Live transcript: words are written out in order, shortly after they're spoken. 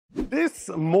This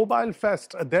mobile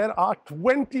fest, there are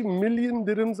 20 million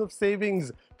dirhams of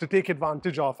savings to take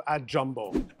advantage of at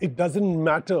Jumbo. It doesn't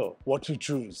matter what you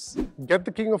choose. Get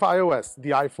the king of iOS,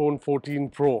 the iPhone 14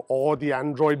 Pro, or the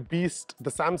Android beast,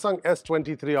 the Samsung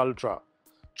S23 Ultra.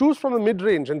 Choose from the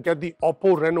mid-range and get the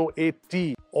Oppo Reno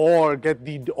 8T, or get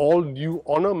the all-new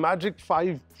Honor Magic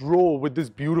 5 Pro with this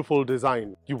beautiful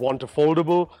design. You want a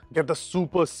foldable? Get the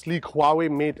super sleek Huawei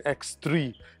Mate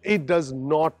X3. It does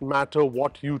not matter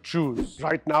what you choose.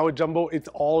 Right now at Jumbo, it's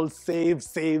all save,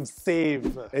 save,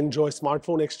 save. Enjoy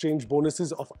smartphone exchange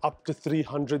bonuses of up to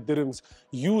 300 dirhams.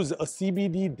 Use a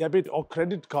CBD debit or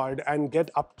credit card and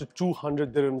get up to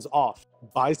 200 dirhams off.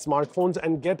 Buy smartphones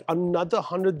and get another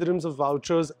 100 dirhams of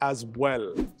vouchers as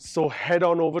well. So head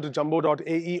on over to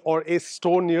jumbo.ae or a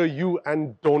store near you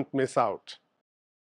and don't miss out.